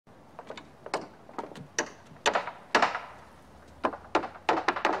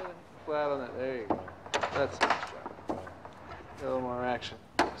flat on that. There you go. That's a nice job. A little more action.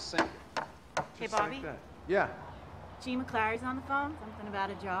 Sink it. Hey, Just Bobby. like that. Yeah. Gene McClary's on the phone. Something about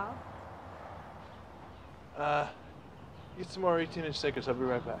a job. Get some more 18-inch stickers. I'll be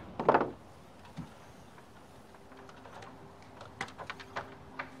right back.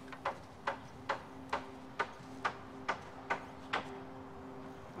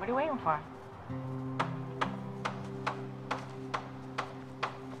 What are you waiting for?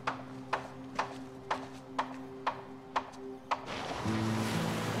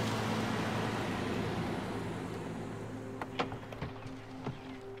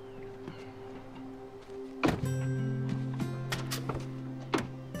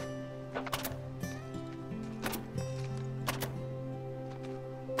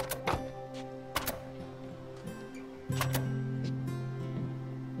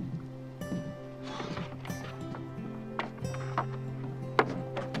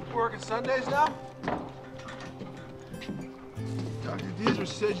 Working Sundays now? Dr. Deezer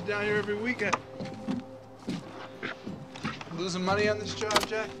says you're down here every weekend. Losing money on this job,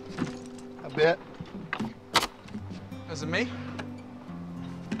 Jack? A bit. Because of me?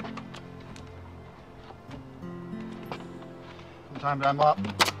 Sometimes I'm up,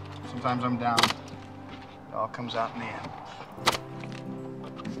 sometimes I'm down. It all comes out in the end.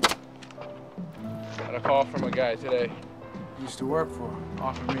 Got a call from a guy today. Used to work for him.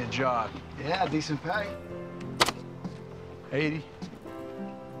 Offered me a job. Yeah, decent pay. 80.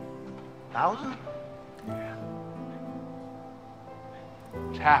 1,000? Yeah.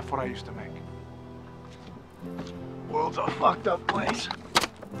 It's half what I used to make. World's a fucked up place.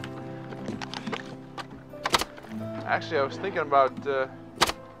 Actually, I was thinking about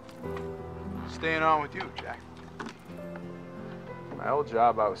staying on with you, Jack. My old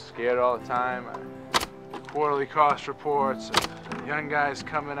job, I was scared all the time. Quarterly cost reports, young guys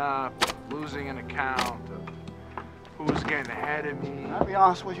coming up, losing an account, who's getting ahead of me. Can I be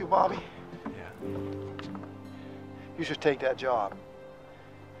honest with you, Bobby? Yeah. You should take that job.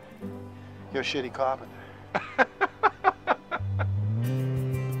 You're a shitty carpenter.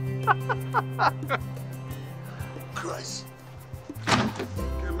 Christ.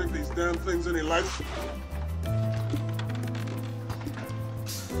 Can't make these damn things any lighter.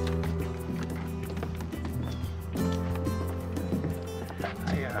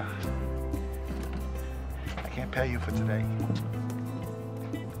 I can't pay you for today.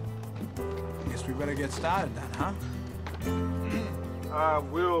 Guess we better get started then, huh? I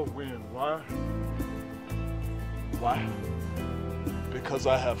will win. Why? Why? Because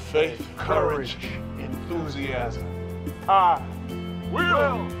I have faith, Courage, enthusiasm. I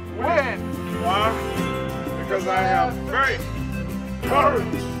will Win! Why? Because I have faith,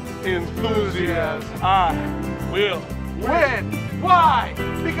 courage, enthusiasm. I will Win! Why?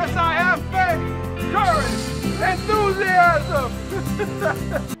 Because I have faith, courage, enthusiasm!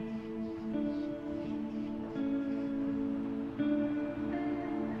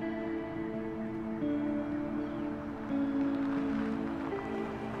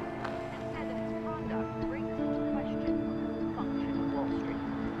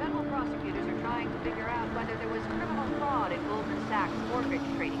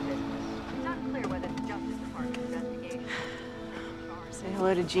 Say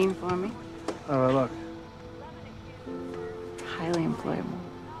hello to Gene for me. Oh, look. Highly employable.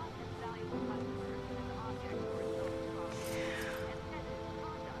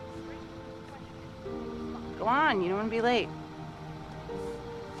 Go on, you don't want to be late.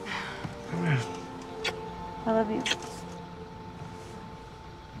 I love you.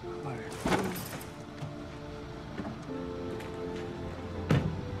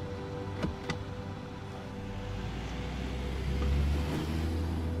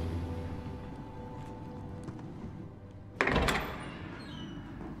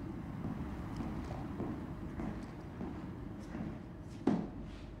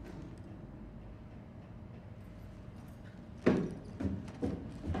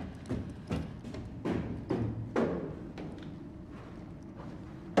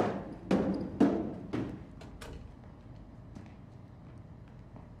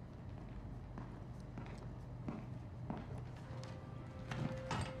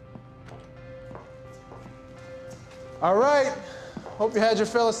 All right. Hope you had your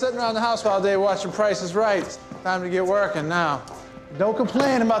fella sitting around the house all day watching Price is Right. Time to get working now. Don't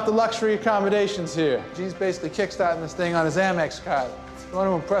complain about the luxury accommodations here. Gene's basically kickstarting this thing on his Amex card. You want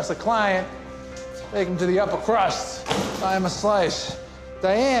to impress a client, take him to the upper crust, buy him a slice.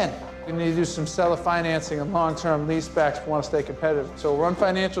 Diane, we need to do some seller financing and long-term lease backs if we want to stay competitive. So run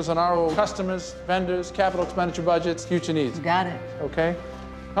financials on our old customers, vendors, capital expenditure budgets, future needs. You got it. Okay?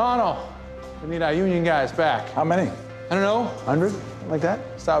 Connell, we need our union guys back. How many? I don't know, 100, like that.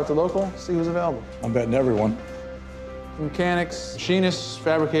 Start with the local, see who's available. I'm betting everyone. Mechanics, machinists,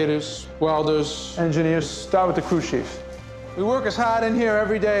 fabricators, welders, engineers. Start with the crew chiefs. We work as hard in here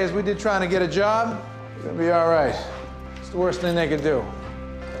every day as we did trying to get a job. We're gonna be all right. It's the worst thing they could do.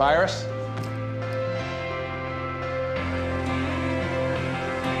 Fire us?